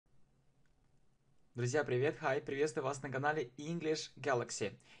Друзья, привет! Хай! Приветствую вас на канале English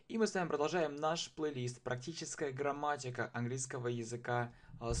Galaxy. И мы с вами продолжаем наш плейлист «Практическая грамматика английского языка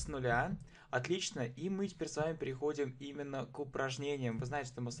с нуля». Отлично! И мы теперь с вами переходим именно к упражнениям. Вы знаете,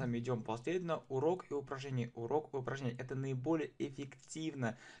 что мы с вами идем последовательно. Урок и упражнение. Урок и упражнение. Это наиболее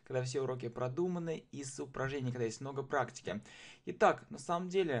эффективно, когда все уроки продуманы и с упражнений, когда есть много практики. Итак, на самом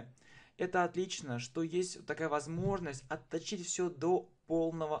деле... Это отлично, что есть такая возможность отточить все до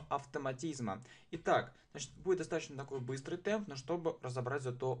полного автоматизма. Итак, значит, будет достаточно такой быстрый темп, но чтобы разобрать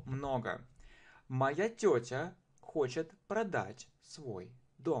зато много. Моя тетя хочет продать свой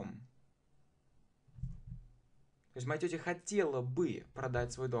дом. То есть моя тетя хотела бы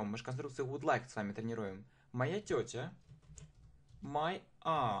продать свой дом. Мы же конструкцию would like с вами тренируем. Моя тетя, my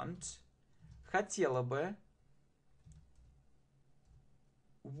aunt, хотела бы,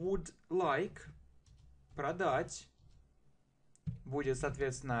 would like, продать, будет,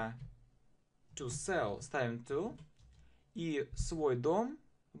 соответственно, to sell, ставим to, и свой дом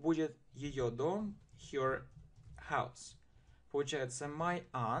будет ее дом, her house. Получается, my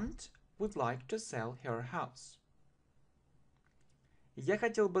aunt would like to sell her house. Я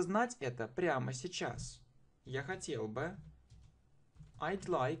хотел бы знать это прямо сейчас. Я хотел бы, I'd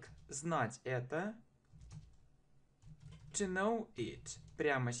like, знать это, to know it,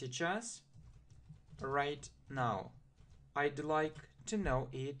 прямо сейчас, right now. I'd like to know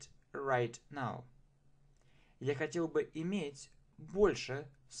it right now. Я хотел бы иметь больше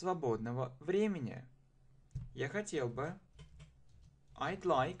свободного времени. Я хотел бы, I'd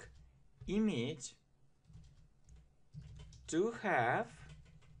like, иметь, to have,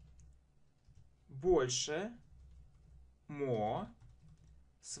 больше, more,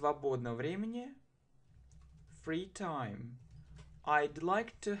 свободного времени, free time. I'd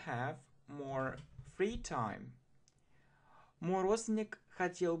like to have more free time. Мой родственник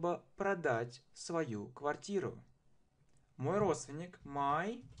хотел бы продать свою квартиру. Мой родственник,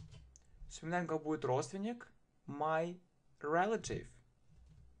 my, вспоминаем, как будет родственник, my relative.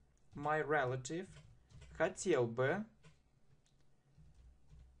 My relative хотел бы,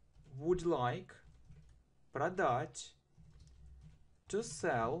 would like, продать, to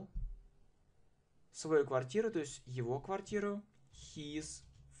sell, свою квартиру, то есть его квартиру, his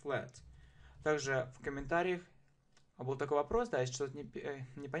flat. Также в комментариях был такой вопрос, да, если что-то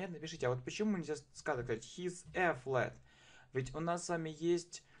непонятно, пишите. А вот почему нельзя сказать his a flat? Ведь у нас с вами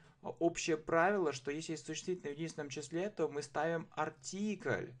есть общее правило, что если есть существительное в единственном числе, то мы ставим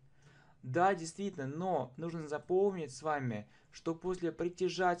артикль. Да, действительно, но нужно запомнить с вами, что после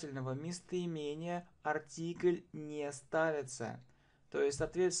притяжательного местоимения артикль не ставится. То есть,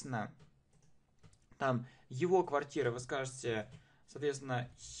 соответственно, там его квартира, вы скажете, соответственно,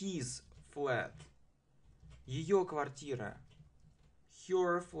 his flat. Ее квартира,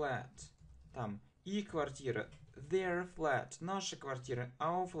 her flat, там, их квартира, their flat, наша квартира,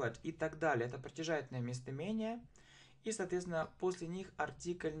 our flat и так далее. Это притяжательное местоимение, и, соответственно, после них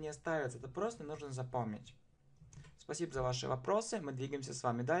артикль не ставится. Это просто нужно запомнить. Спасибо за ваши вопросы, мы двигаемся с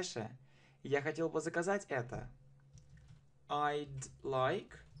вами дальше. Я хотел бы заказать это. I'd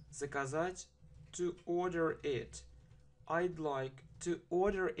like, заказать, to order it. I'd like to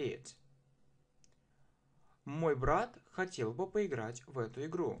order it. Мой брат хотел бы поиграть в эту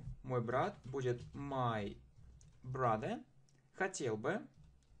игру. Мой брат будет my brother. Хотел бы,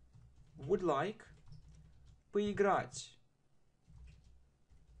 would like, поиграть.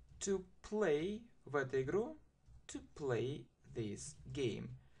 To play в эту игру. To play this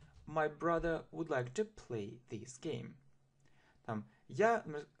game. My brother would like to play this game. Там, я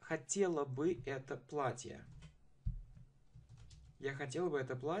хотела бы это платье. Я хотела бы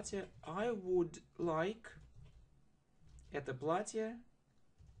это платье. I would like это платье.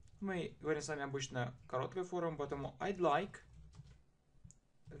 Мы говорим с вами обычно короткой формой, поэтому I'd like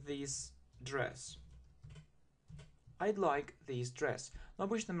this dress. I'd like this dress. Но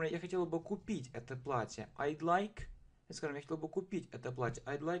обычно я хотела бы купить это платье. I'd like, скажем, я хотела бы купить это платье.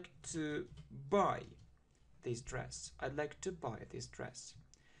 I'd like to buy this dress. I'd like to buy this dress.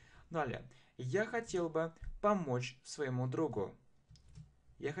 Далее. Я хотел бы помочь своему другу.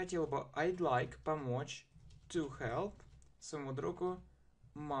 Я хотел бы, I'd like, помочь, to help, своему другу,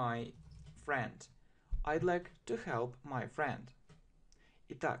 my friend. I'd like to help my friend.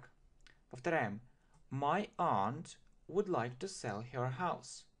 Итак, повторяем. My aunt would like to sell her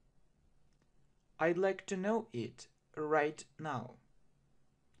house. I'd like to know it right now.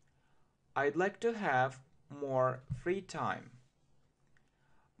 I'd like to have more free time.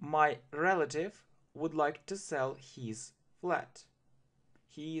 My relative would like to sell his flat.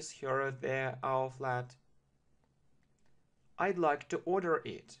 His, her, their, our flat. I'd like to order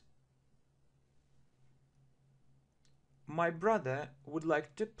it. My brother would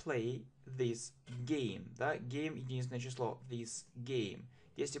like to play this game. Да, game единственное число. This game.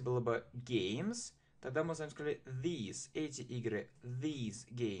 Если было бы games, тогда мы с вами сказали these, эти игры, these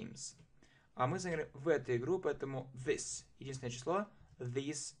games. А мы сыграем в эту игру, поэтому this, единственное число,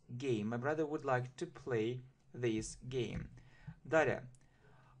 this game. My brother would like to play this game. Далее.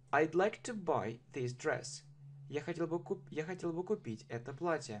 I'd like to buy this dress. Я хотел бы купить это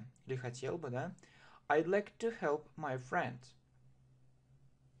платье. Или хотел бы, да? I'd like to help my friend.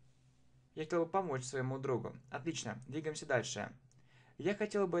 Я хотел бы помочь своему другу. Отлично, двигаемся дальше. Я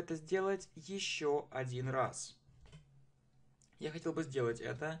хотел бы это сделать еще один раз. Я хотел бы сделать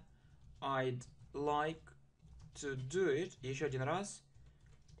это. I'd like to do it. Еще один раз.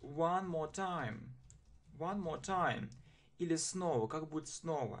 One more time. One more time. Или снова. Как будет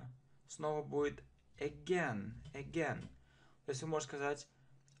снова? Снова будет again. Again. То есть вы можете сказать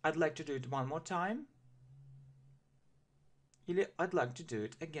I'd like to do it one more time. Или I'd like to do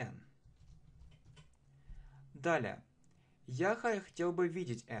it again. Далее. Я хотел бы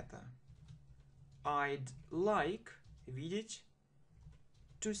видеть это. I'd like видеть.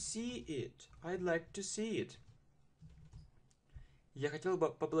 To see it. I'd like to see it. Я хотел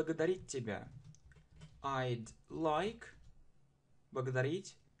бы поблагодарить тебя. I'd like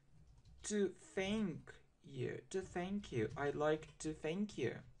благодарить. To thank you. To thank you. I'd like to thank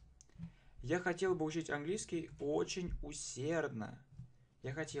you. Я хотел бы учить английский очень усердно.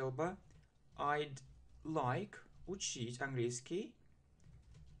 Я хотел бы I'd like учить английский.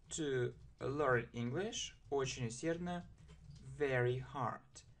 To learn English очень усердно. Very hard.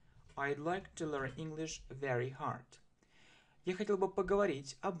 I'd like to learn English very hard. Я хотел бы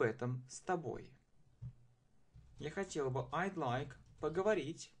поговорить об этом с тобой. Я хотел бы I'd like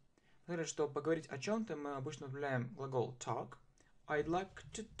поговорить. Смотрите, что поговорить о чем-то мы обычно добавляем глагол talk. I'd like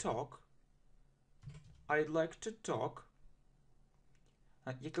to talk. I'd like to talk.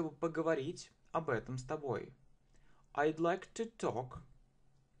 Я хотел бы поговорить об этом с тобой. I'd like to talk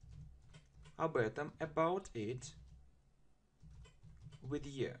об этом, about it, with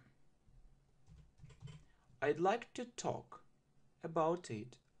you. I'd like to talk about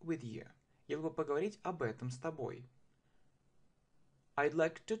it with you. Я хотел бы поговорить об этом с тобой. I'd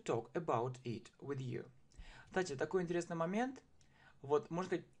like to talk about it with you. Кстати, такой интересный момент. Вот, можно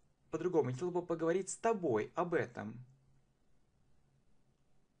сказать по-другому. Я хотел бы поговорить с тобой об этом.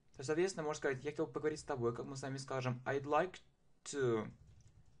 То есть, соответственно, можно сказать, я хотел бы поговорить с тобой, как мы с вами скажем. I'd like to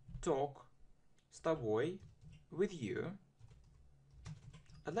talk с тобой, with you.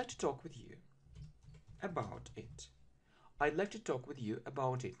 I'd like to talk with you about it. I'd like to talk with you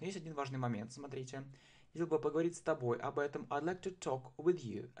about it. Но есть один важный момент, смотрите. Я хотел бы поговорить с тобой об этом. I'd like to talk with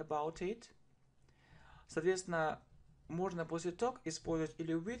you about it. Соответственно, можно после talk использовать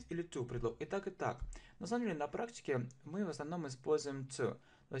или with, или to предлог. И так, и так. Но, на самом деле, на практике мы в основном используем to.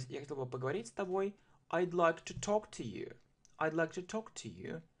 То есть, я хотел бы поговорить с тобой. I'd like to talk to you. I'd like to talk to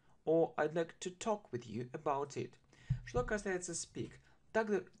you. Or I'd like to talk with you about it. Что касается speak.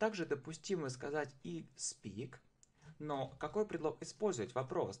 Также допустимо сказать и speak. Но какой предлог использовать?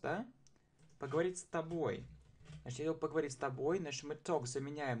 Вопрос, да? Поговорить с тобой. Значит, я хотел поговорить с тобой. Значит, мы talk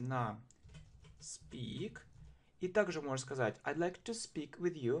заменяем на speak. И также можно сказать I'd like to speak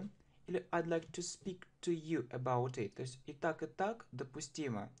with you. Или I'd like to speak to you about it. То есть и так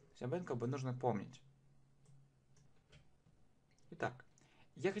допустимо. То есть об этом как бы нужно помнить. Итак,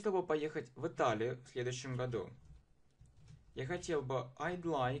 я хотел бы поехать в Италию в следующем году. Я хотел бы I'd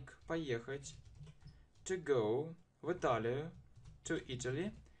like поехать to go в Италию, to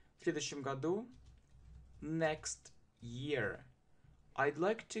Italy, в следующем году, next year. I'd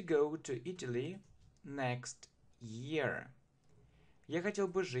like to go to Italy next year. Я хотел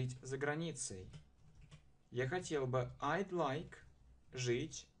бы жить за границей. Я хотел бы I'd like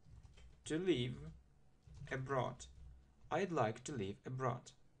жить, to live abroad. I'd like to live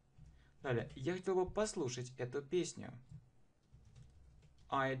abroad. Далее, я хотел бы послушать эту песню.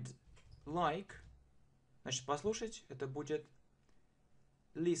 I'd like, значит, послушать, это будет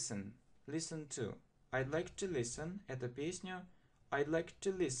listen, listen to. I'd like to listen, эту песню. I'd like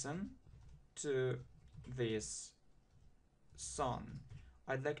to listen to this song.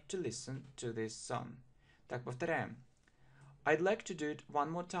 I'd like to listen to this song. Так, повторяем. I'd like to do it one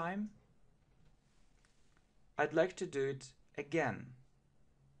more time. I'd like to do it again.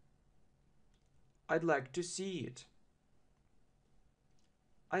 I'd like to see it.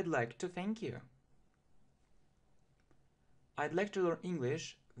 I'd like to thank you. I'd like to learn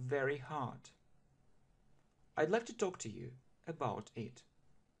English very hard. I'd like to talk to you about it.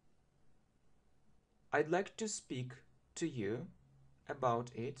 I'd like to speak to you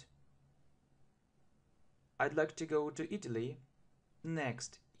about it. I'd like to go to Italy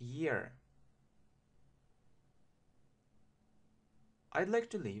next year. I'd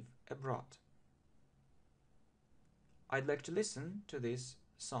like to live abroad. I'd like to listen to this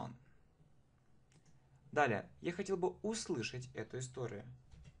song. Далее, я хотел бы услышать эту историю.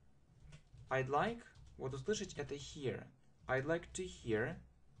 I'd like, вот услышать это hear. I'd like to hear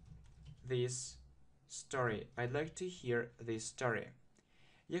this story. I'd like to hear this story.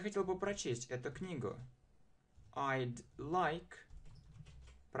 Я хотел бы прочесть эту книгу. I'd like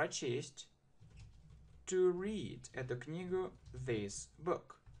прочесть to read эту книгу this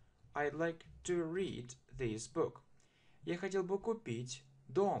book. I'd like to read this book. Я хотел бы купить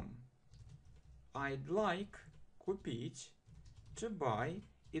дом. I'd like купить to buy,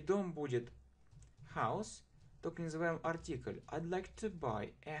 и дом будет house, только называем артикль. I'd like to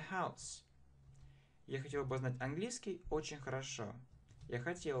buy a house. Я хотел бы знать английский очень хорошо. Я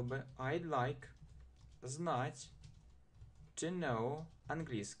хотел бы I'd like знать to know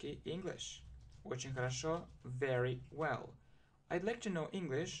английский English. Очень хорошо very well. I'd like to know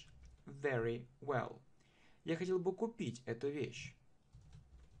English very well. Я хотел бы купить эту вещь.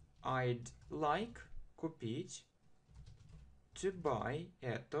 I'd like купить to buy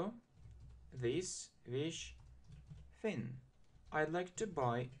эту this вещь thing. I'd like to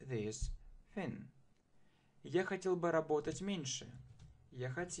buy this thing. Я хотел бы работать меньше. Я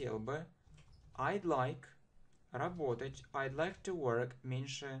хотел бы I'd like работать. I'd like to work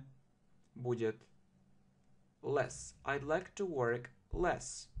меньше будет less. I'd like to work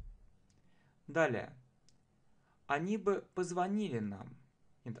less. Далее. Они бы позвонили нам.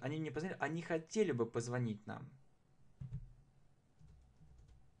 Нет, они не позвонили, они хотели бы позвонить нам.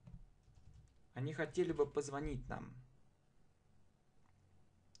 Они хотели бы позвонить нам.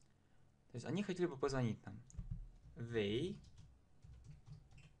 То есть они хотели бы позвонить нам. They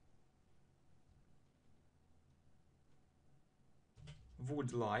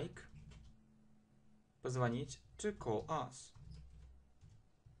would like позвонить to call us.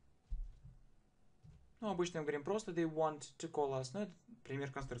 Ну, обычно мы говорим просто they want to call us. Но это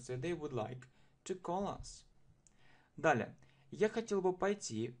пример конструкции. They would like to call us. Далее. Я хотел бы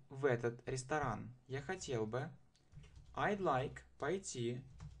пойти в этот ресторан. Я хотел бы I'd like пойти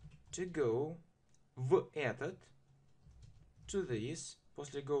to go в этот to this.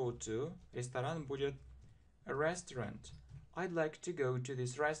 После go to ресторан будет a restaurant. I'd like to go to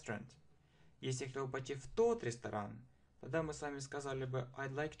this restaurant. Если я хотел бы пойти в тот ресторан, тогда мы с вами сказали бы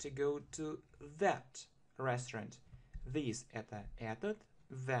I'd like to go to that restaurant. This – это этот,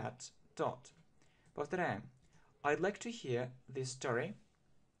 that – тот. Повторяем. I'd like to hear this story.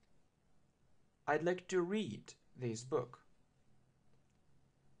 I'd like to read this book.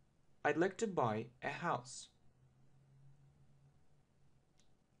 I'd like to buy a house.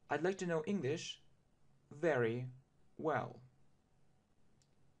 I'd like to know English very well.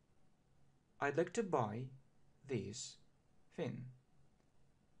 I'd like to buy this thing.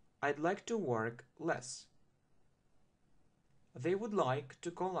 I'd like to work less. They would like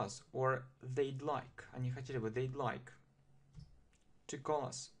to call us, or they'd like. Они хотели бы, they'd like to call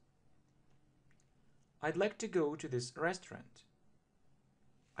us. I'd like to go to this restaurant.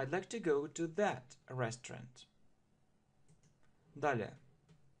 I'd like to go to that restaurant. Далее.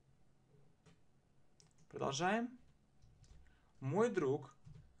 Продолжаем. Мой друг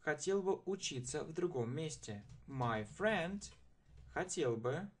хотел бы учиться в другом месте. My friend хотел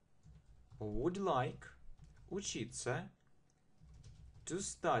бы, would like, учиться, to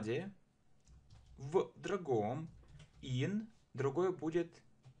study, в другом, in, другое будет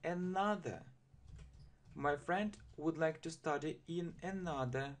another. My friend would like to study in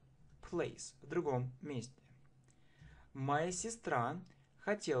another place, в другом месте. Моя сестра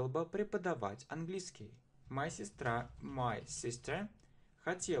хотела бы преподавать английский. Моя сестра, my sister,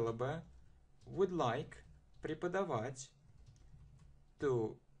 хотела бы, would like, преподавать,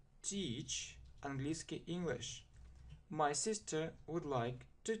 to teach английский English. My sister would like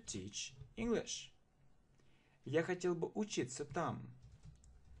to teach English. Я хотел бы учиться там.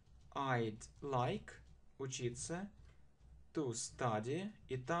 I'd like учиться, to study,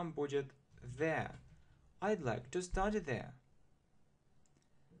 и там будет there. I'd like to study there.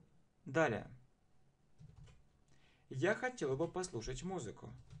 Далее. Я хотел бы послушать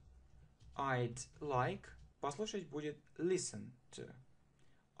музыку. I'd like, послушать будет listen to.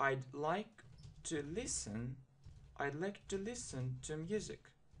 I'd like to listen, I'd like to listen to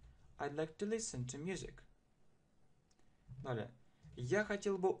music. I'd like to listen to music. Далее. Я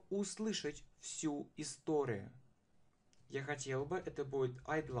хотел бы услышать всю историю. Я хотел бы, это будет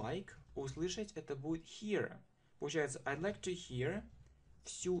I'd like, услышать, это будет hear. Получается, I'd like to hear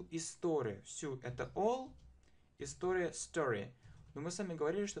всю историю. Всю, это all, история, story. Но мы с вами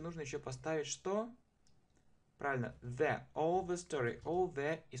говорили, что нужно еще поставить что? Правильно, the, all the story, all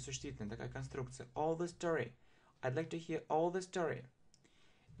the и существительное, такая конструкция. All the story. I'd like to hear all the story.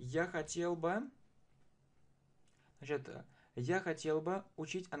 Я хотел бы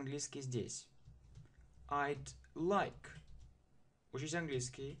учить английский здесь. I'd like учить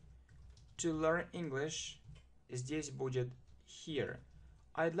английский. To learn English здесь будет here.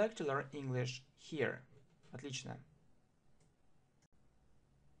 I'd like to learn English here. Отлично.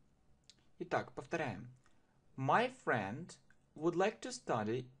 Итак, повторяем. My friend would like to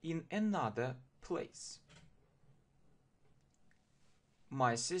study in another place.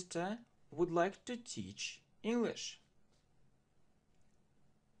 My sister would like to teach English.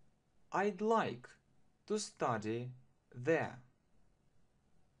 I'd like to study there.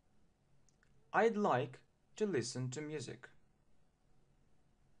 I'd like to listen to music.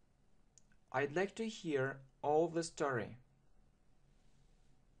 I'd like to hear all the story.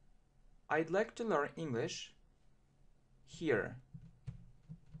 I'd like to learn English here.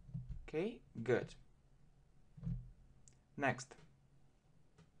 Okay, good. Next.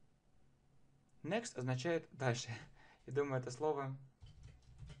 Next означает дальше. Я думаю, это слово,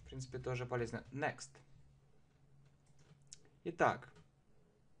 в принципе, тоже полезно. Next. Итак,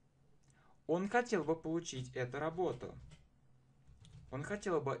 он хотел бы получить эту работу. Он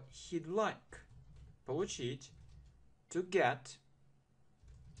хотел бы, he'd like, получить, to get,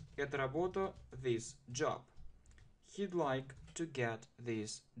 эту работу, this job. He'd like to get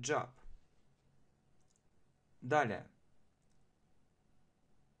this job. Далее.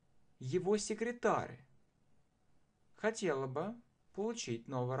 Его секретарь хотела бы получить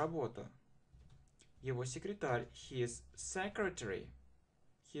новую работу. Его секретарь, his secretary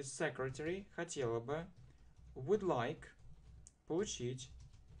хотела бы, would like, получить,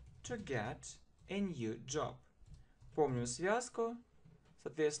 to get a new job. Помним связку,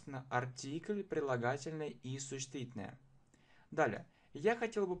 соответственно, артикль, прилагательное и существительное. Далее. Я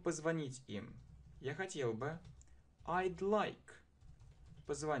хотел бы позвонить им. Я хотел бы, I'd like,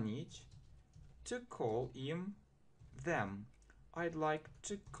 позвонить, to call им, them. I'd like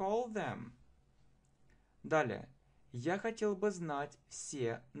to call them. Далее. Я хотел бы знать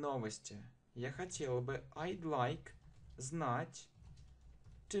все новости. Я хотел бы, I'd like, знать,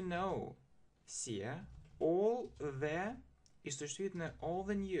 to know, все, all the, и существительное all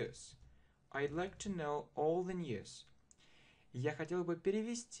the news. I'd like to know all the news. Я хотел бы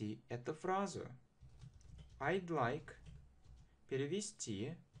перевести эту фразу. I'd like,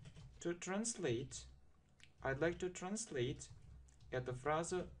 перевести, to translate. I'd like to translate эту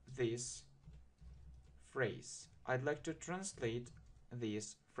фразу, this phrase. I'd like to translate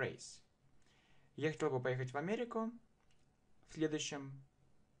this phrase. Я хотел бы поехать в Америку в следующем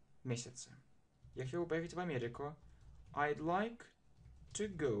месяце. Я хотел бы поехать в Америку. I'd like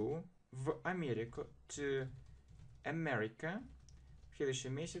to go в Америку, to America, в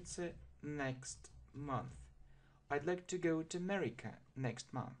следующем месяце, next month. I'd like to go to America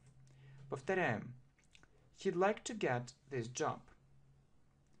next month. Повторяем. He'd like to get this job.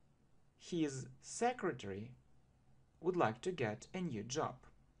 His secretary would like to get a new job.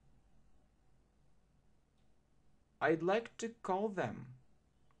 I'd like to call them.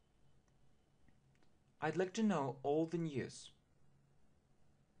 I'd like to know all the news.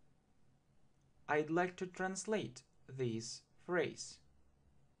 I'd like to translate this phrase.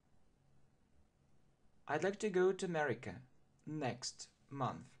 I'd like to go to America next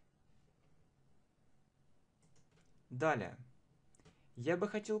month. Далее. Я бы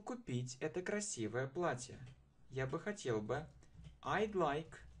хотел купить это красивое платье. Я бы хотел бы, I'd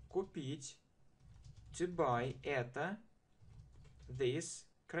like, купить, to buy это, this,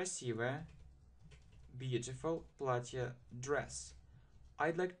 красивое, beautiful платье, dress.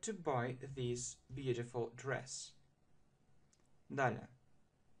 I'd like to buy this beautiful dress. Далее.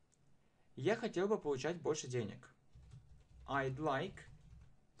 Я хотел бы получать больше денег. I'd like,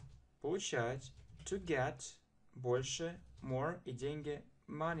 получать, to get, больше, more и деньги,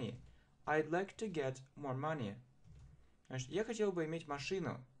 money. I'd like to get more money. Значит, я хотел бы иметь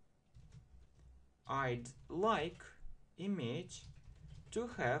машину. I'd like, иметь,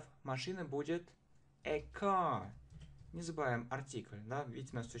 to have, машина будет a car. Не забываем артикль, да,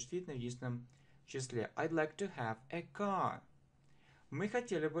 видите, у нас существительное в единственном числе. I'd like to have a car. Мы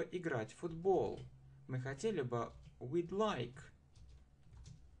хотели бы играть в футбол. Мы хотели бы, we'd like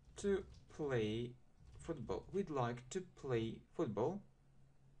to play football. We'd like to play football.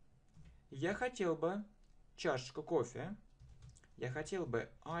 Я хотел бы чашечку кофе. Я хотел бы,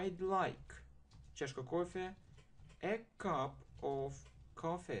 I'd like, чашку кофе, a cup of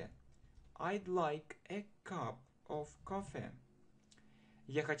coffee. I'd like a cup of coffee.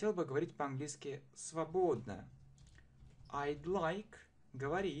 Я хотел бы говорить по-английски свободно. I'd like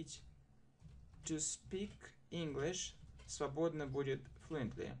говорить. To speak English свободно будет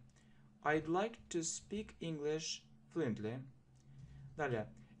fluently. I'd like to speak English fluently.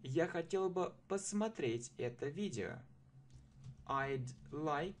 Далее. Я хотел бы посмотреть это видео. I'd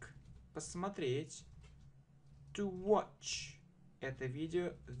like посмотреть. To watch это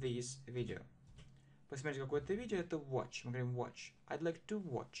видео, this video. Посмотреть какое-то видео, это watch. Мы говорим watch. I'd like to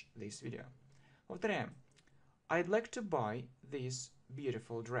watch this video. Повторяем. I'd like to buy this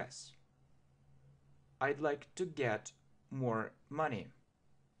beautiful dress. I'd like to get more money.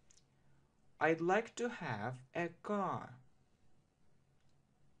 I'd like to have a car.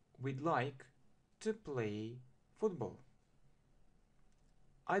 We'd like to play football.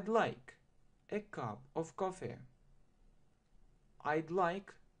 I'd like a cup of coffee. I'd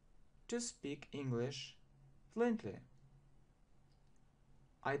like to speak English fluently.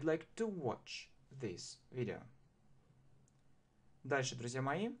 I'd like to watch this video. Дальше, друзья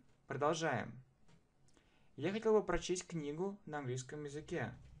мои, продолжаем. Я хотел бы прочесть книгу на английском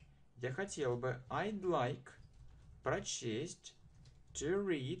языке. Я хотел бы, I'd like, прочесть, to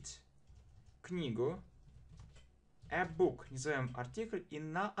read, книгу, a book, называем артикль, и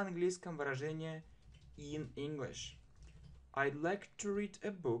на английском выражение in English. I'd like to read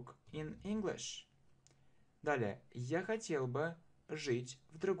a book in English. Далее, я хотел бы жить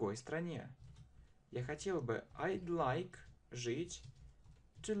в другой стране. Я хотел бы, I'd like, жить,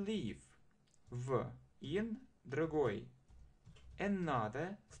 to live, в, in, другой,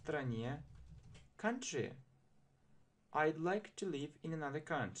 another, в стране, country. I'd like to live in another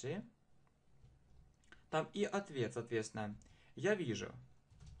country. Там и ответ, соответственно. Я вижу.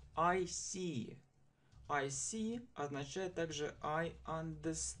 I see. I see означает также I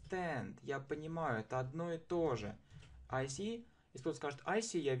understand. Я понимаю, это одно и то же. I see, если кто-то скажет I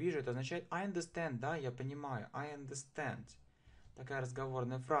see, я вижу, это означает I understand, да, я понимаю. I understand. Такая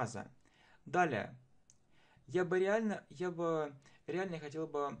разговорная фраза. Далее. Я бы реально хотел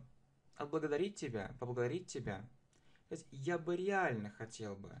бы отблагодарить тебя, поблагодарить тебя. Я бы реально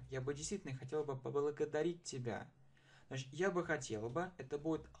хотел бы, я бы действительно хотел бы поблагодарить тебя. Значит, я бы хотел бы, это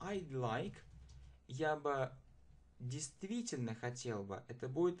будет I'd like. Я бы действительно хотел бы, это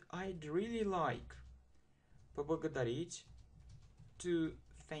будет I'd really like. Поблагодарить. To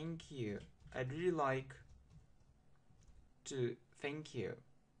thank you. I'd really like to thank you.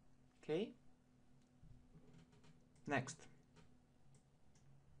 Okay? Next.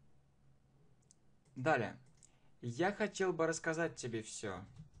 Далее. Я хотел бы рассказать тебе все.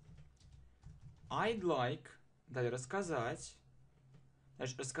 I'd like. Далее рассказать.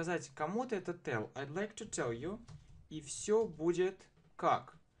 Значит, рассказать кому-то это tell. I'd like to tell you. И все будет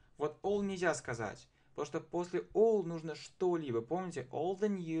как? Вот all нельзя сказать. Потому что после all нужно что-либо. Помните? All the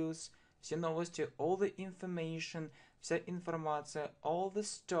news. Все новости. All the information. Вся информация. All the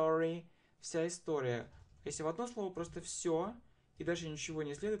story. Вся история. Если в одно слово просто все. И дальше ничего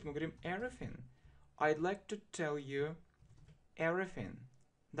не следует, мы говорим everything. I'd like to tell you everything.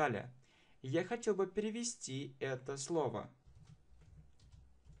 Далее. Я хотел бы перевести это слово.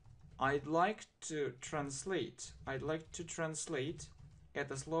 I'd like to translate. I'd like to translate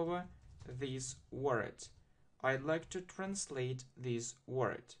это слово this word. I'd like to translate this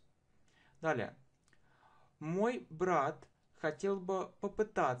word. Далее. Мой брат хотел бы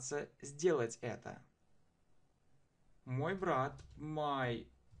попытаться сделать это. Мой брат, my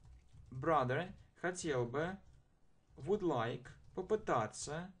brother, хотел бы, would like,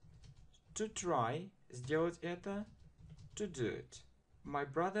 попытаться, to try, сделать это, to do it. My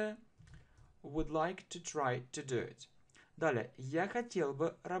brother would like to try to do it. Далее, я хотел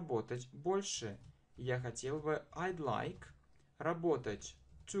бы работать больше. Я хотел бы, I'd like, работать,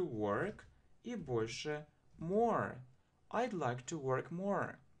 to work, и больше, more. I'd like to work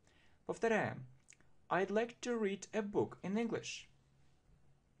more. Повторяем. I'd like to read a book in English.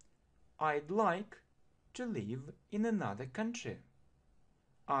 I'd like to live in another country.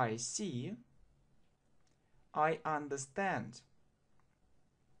 I see. I understand.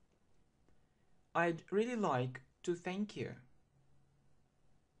 I'd really like to thank you.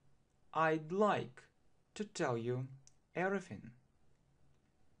 I'd like to tell you everything.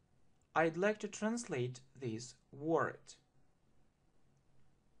 I'd like to translate this word.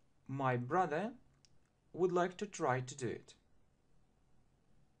 My brother would like to try to do it.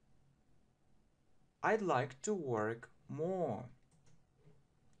 I'd like to work more.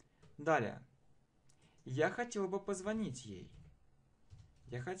 Далее. Я хотел бы позвонить ей.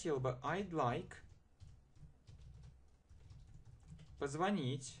 Я хотел бы, I'd like,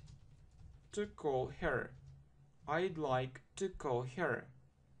 позвонить, to call her. I'd like to call her.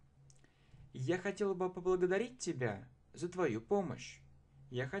 Я хотел бы поблагодарить тебя за твою помощь.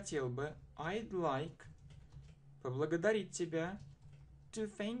 Я хотел бы, I'd like, поблагодарить тебя,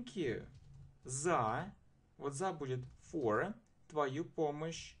 to thank you, за, вот за будет for, твою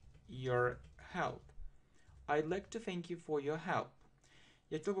помощь, your help. I'd like to thank you for your help.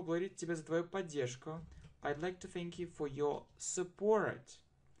 Я хотел бы поблагодарить тебя за твою поддержку. I'd like to thank you for your support.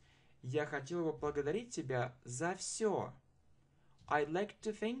 Я хотел бы поблагодарить тебя за все. I'd like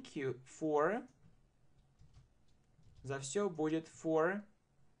to thank you for... За все будет for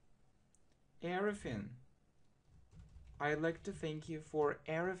everything. I'd like to thank you for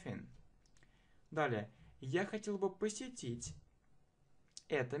everything. Далее. Я хотел бы посетить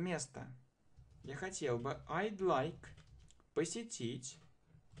это место. Я хотел бы, I'd like, посетить,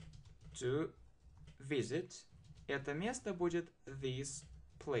 to visit. Это место будет this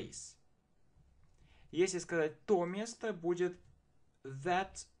place. Если сказать то место, будет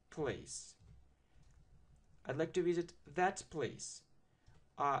that place. I'd like to visit that place.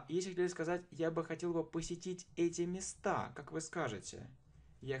 А если хотели сказать, я бы хотел бы посетить эти места, как вы скажете?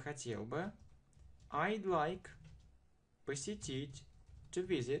 Я хотел бы, I'd like, посетить, to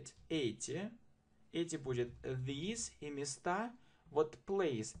visit, эти. Эти будет these и места. Вот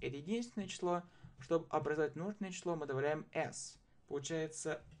place это единственное число. Чтобы образовать нужное число, мы добавляем s.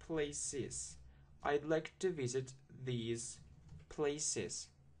 Получается places. I'd like to visit these places.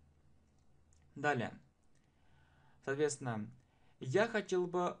 Далее. Соответственно, я хотел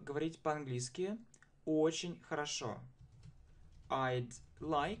бы говорить по-английски очень хорошо. I'd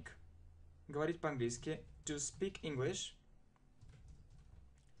like говорить по-английски to speak English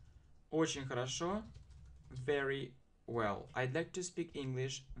очень хорошо, very well. I'd like to speak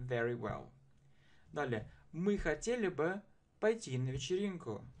English very well. Далее. Мы хотели бы пойти на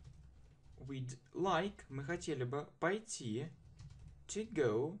вечеринку. We'd like, мы хотели бы пойти, to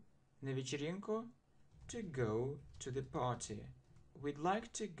go, на вечеринку, to go to the party. We'd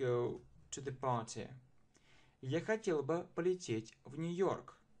like to go to the party. Я хотел бы полететь в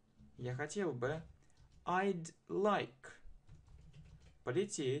Нью-Йорк. Я хотел бы, I'd like,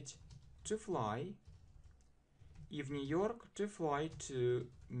 полететь, to fly, и в Нью-Йорк, to fly to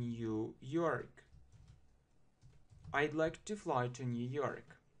New York. I'd like to fly to New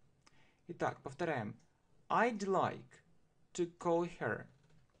York. Итак, повторяем. I'd like to call her.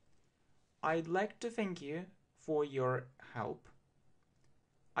 I'd like to thank you for your help.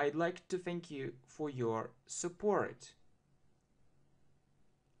 I'd like to thank you for your support.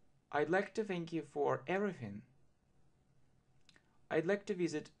 I'd like to thank you for everything. I'd like to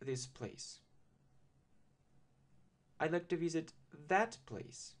visit this place. I'd like to visit that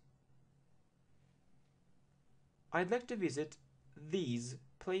place. I'd like to visit these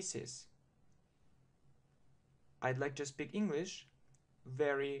places. I'd like to speak English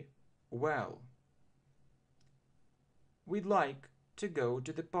very well. We'd like to go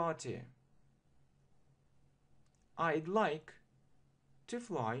to the party. I'd like to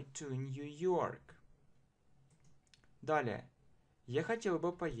fly to New York. Далее. Я хотел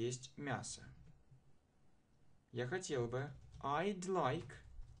бы поесть мясо. Я хотел бы, I'd like,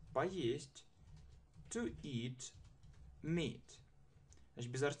 поесть, to eat meat.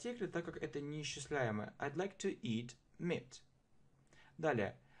 Значит, без артикля, так как это неисчисляемое. I'd like to eat meat.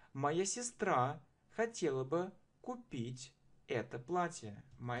 Далее. Моя сестра хотела бы купить это платье.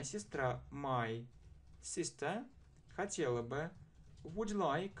 Моя сестра, my sister, хотела бы, would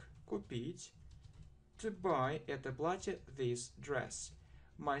like, купить, to buy это платье, this dress.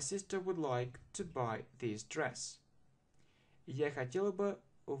 My sister would like to buy this dress. Я хотела бы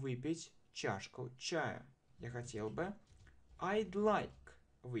выпить чашку чая. Я хотел бы, I'd like,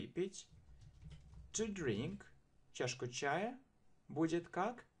 выпить, to drink, чашку чая, будет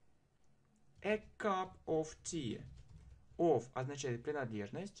как a cup of tea. Of означает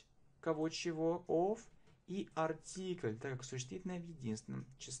принадлежность, кого чего, of, и артикль, так как существительное в единственном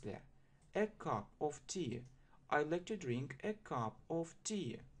числе. A cup of tea. I'd like to drink a cup of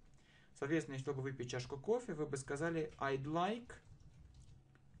tea. Соответственно, чтобы выпить чашку кофе, вы бы сказали I'd like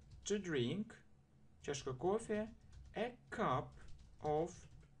to drink, чашку кофе, a cup of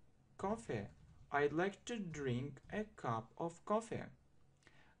coffee. I'd like to drink a cup of coffee.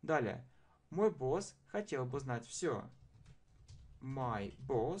 Далее. Мой босс хотел бы знать все. My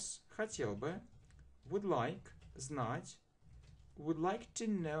boss хотел бы, would like, знать, would like to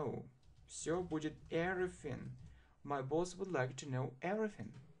know. Все будет everything. My boss would like to know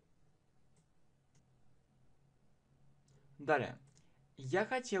everything. Далее. Я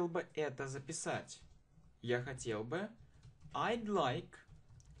хотел бы это записать. Я хотел бы, I'd like,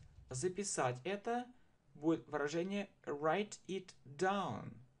 записать это будет выражение write it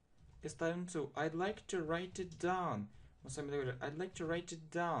down. И ставим to. I'd like to write it down. Мы с вами говорили, I'd like to write it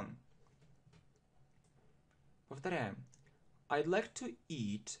down. Повторяем. I'd like to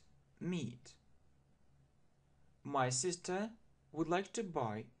eat meat. My sister would like to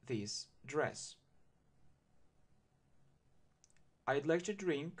buy this dress. I'd like to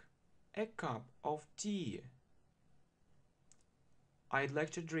drink a cup of tea. I'd like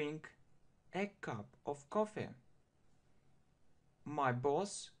to drink a cup of coffee. My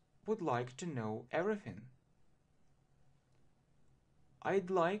boss would like to know everything. I'd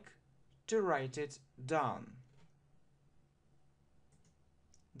like to write it down.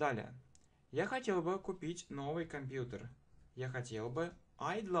 Далее. Я хотел бы купить новый компьютер. Я хотел бы,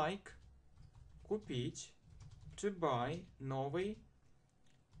 I'd like, купить, to buy, новый,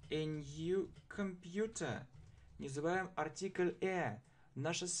 a new computer. Не забываем артикль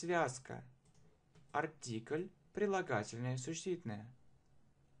наша связка. Артикль, прилагательное, существительное.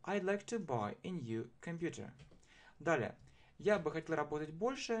 I'd like to buy a new computer. Далее. Я бы хотел работать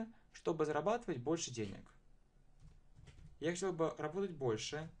больше, чтобы зарабатывать больше денег. Я хотел бы работать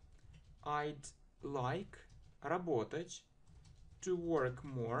больше. I'd like работать. To work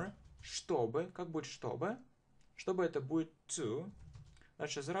more. Чтобы. Как будет чтобы? Чтобы это будет to.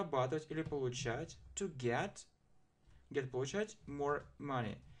 Дальше зарабатывать или получать. To get. Get получать. More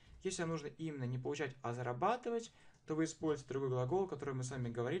money. Если вам нужно именно не получать, а зарабатывать, то вы используете другой глагол, который мы с вами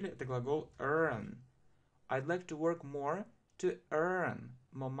говорили. Это глагол earn. I'd like to work more to earn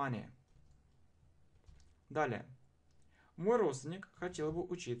more money. Далее. Мой родственник хотел бы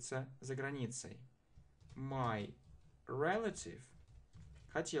учиться за границей. My relative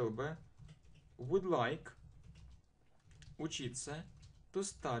хотел бы, would like, учиться, to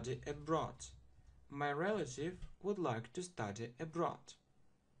study abroad. My relative would like to study abroad.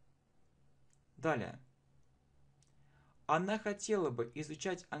 Далее. Она хотела бы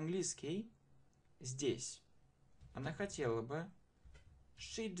изучать английский здесь. Она хотела бы,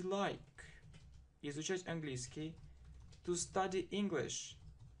 she'd like, изучать английский, to study English.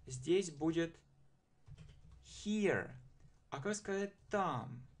 Здесь будет here. А как сказать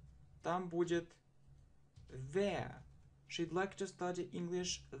там? Там будет there. She'd like to study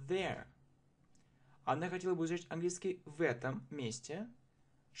English there. Она хотела бы изучать английский в этом месте.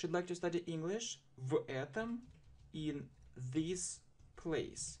 She'd like to study English в этом, in this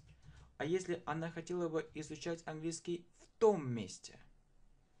place. А если она хотела бы изучать английский в том месте?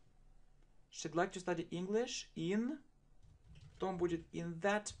 She'd like to study English in... том будет in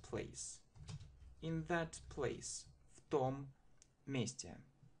that place. In that place. В том месте.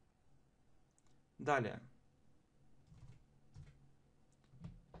 Далее.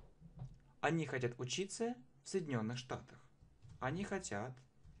 Они хотят учиться в Соединенных Штатах. Они хотят,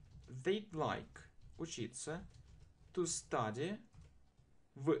 they'd like, учиться, to study,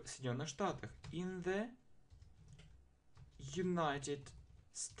 в Соединенных Штатах. In the United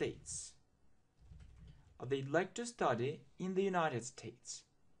States. They'd like to study in the United States.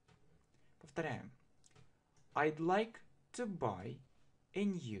 Повторяем. I'd like to buy a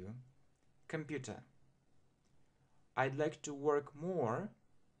new computer. I'd like to work more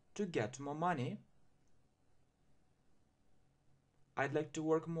to get more money. I'd like to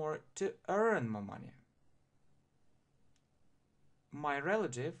work more to earn more money. My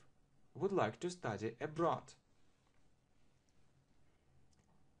relative would like to study abroad.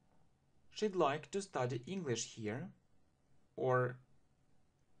 She'd like to study English here, or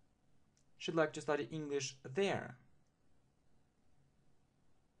she'd like to study English there,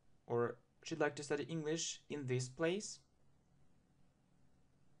 or she'd like to study English in this place.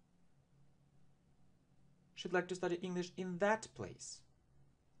 She'd like to study English in that place.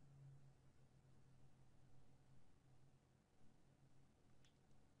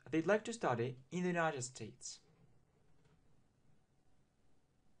 They'd like to study in the United States.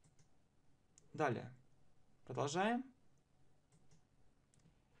 Далее. Продолжаем.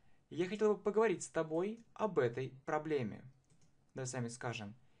 Я хотел бы поговорить с тобой об этой проблеме. Давай сами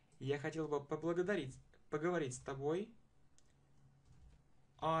скажем. Я хотел бы поговорить с тобой.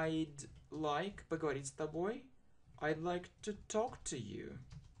 I'd like, поговорить с тобой. I'd like to talk to you.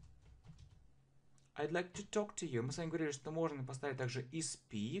 I'd like to talk to you. Мы с вами говорили, что можно поставить также и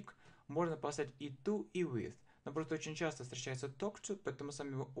speak, можно поставить и to, и with. Но просто очень часто встречается talk to, поэтому мы с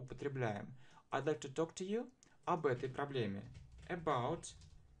вами его употребляем. I'd like to talk to you об этой проблеме. About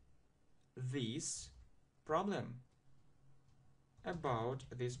this problem. About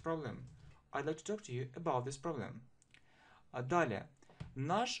this problem. I'd like to talk to you about this problem. А далее.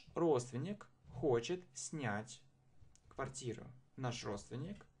 Наш родственник хочет снять квартиру. Наш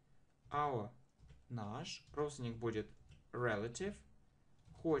родственник, our наш. Родственник будет relative.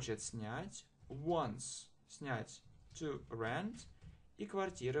 Хочет снять. Wants снять to rent. И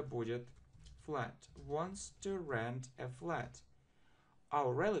квартира будет flat. Wants to rent a flat.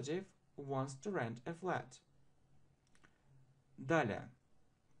 Our relative wants to rent a flat. Далее.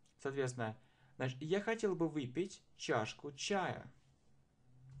 Соответственно, значит, я хотел бы выпить чашку чая.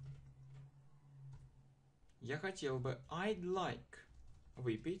 Я хотел бы, I'd like,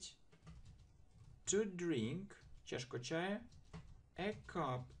 выпить, to drink, чашку чая, a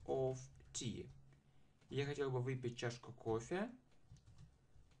cup of tea. Я хотел бы выпить чашку кофе.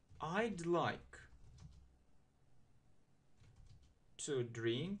 I'd like to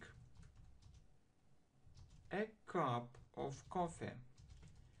drink a cup of coffee.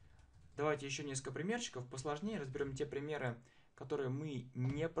 Давайте еще несколько примерчиков посложнее. Разберем те примеры, которые мы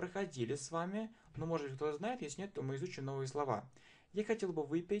не проходили с вами. Но, может быть, кто-то знает. Если нет, то мы изучим новые слова. Я хотел бы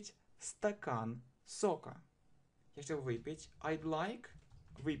выпить стакан сока. Я хотел выпить. I'd like.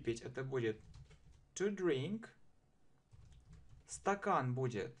 Выпить это будет to drink. Стакан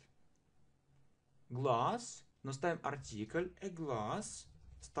будет glass. Но ставим артикль. A glass.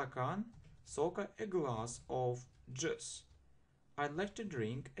 Стакан сока. A glass of juice. I'd like to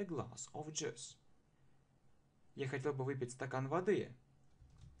drink a glass of juice. Я хотел бы выпить стакан воды.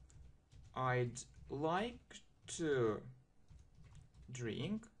 I'd like to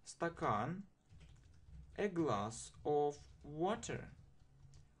drink стакан a glass of water.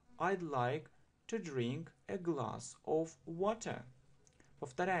 I'd like to drink a glass of water.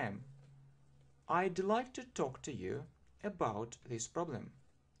 Повторяем. I'd like to talk to you about this problem.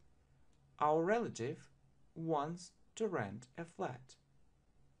 Our relative wants to rent a flat.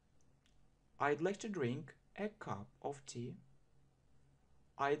 I'd like to drink a cup of tea.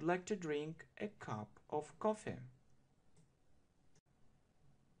 I'd like to drink a cup of coffee.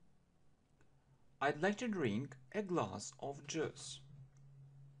 I'd like to drink a glass of juice.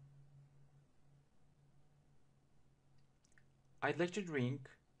 I'd like to drink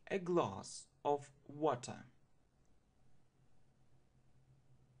a glass of water.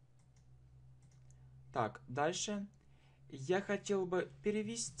 Так, дальше. Я хотел бы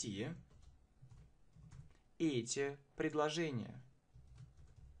перевести эти предложения.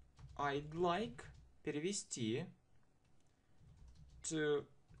 I'd like перевести to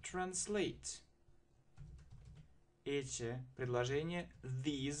translate эти предложения,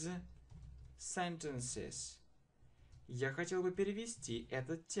 these sentences. Я хотел бы перевести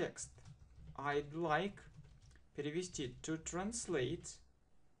этот текст. I'd like перевести to translate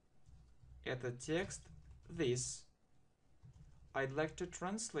этот текст, this. I'd like to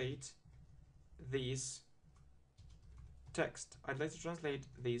translate this text. I'd like to translate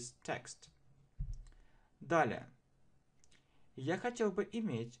this text. Далее. Я хотел бы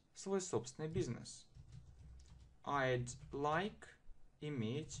иметь свой собственный бизнес. I'd like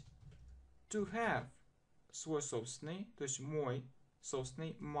иметь to have свой собственный, то есть мой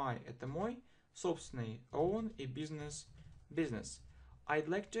собственный, my это мой, собственный own и business business. I'd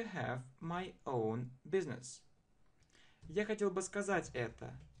like to have my own business. Я хотел бы сказать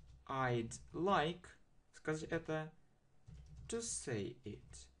это. I'd like сказать это to say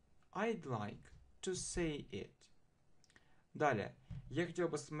it. I'd like to say it. Далее. Я хотел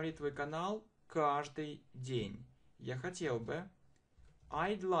бы смотреть твой канал каждый день. Я хотел бы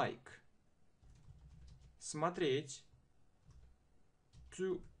I'd like смотреть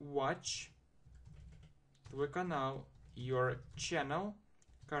to watch твой канал your channel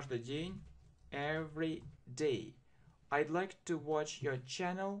каждый день every day. I'd like to watch your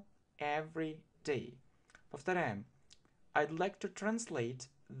channel every day. Повторяем. I'd like to translate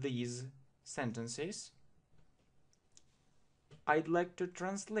these sentences. I'd like to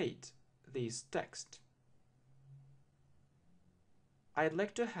translate this text. I'd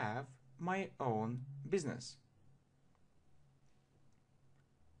like to have my own business.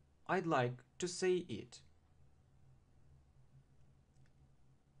 I'd like to say it.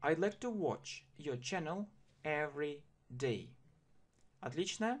 I'd like to watch your channel every day.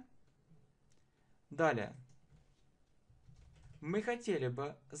 Отлично. Далее. Мы хотели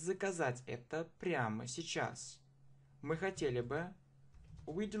бы заказать это прямо сейчас. Мы хотели бы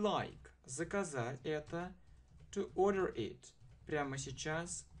we'd like заказать это to order it прямо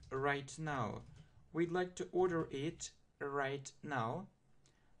сейчас right now. We'd like to order it right now.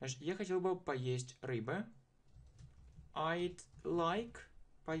 Значит, я хотел бы поесть рыбы. I'd like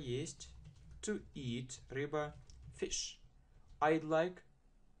поесть to eat рыба fish. I'd like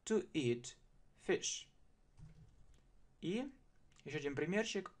to eat fish. И еще один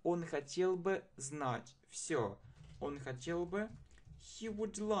примерчик. Он хотел бы знать все. Он хотел бы he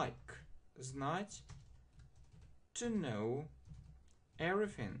would like знать. To know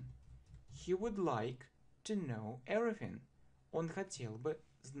everything. He would like to know everything. Он хотел бы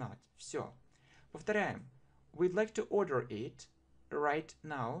знать все. Повторяем. We'd like to order it right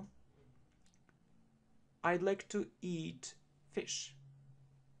now. I'd like to eat fish.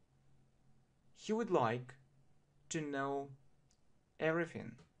 He would like to know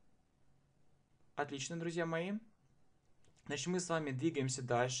everything. Отлично, друзья мои. Значит, мы с вами двигаемся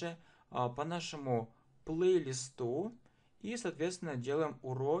дальше по нашему плейлисту и, соответственно, делаем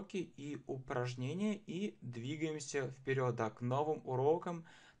уроки и упражнения и двигаемся вперед, да, к новым урокам,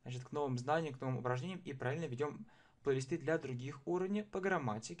 значит, к новым знаниям, к новым упражнениям и правильно ведем плейлисты для других уровней по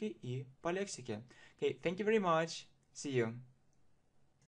грамматике и по лексике. Okay, thank you very much. See you.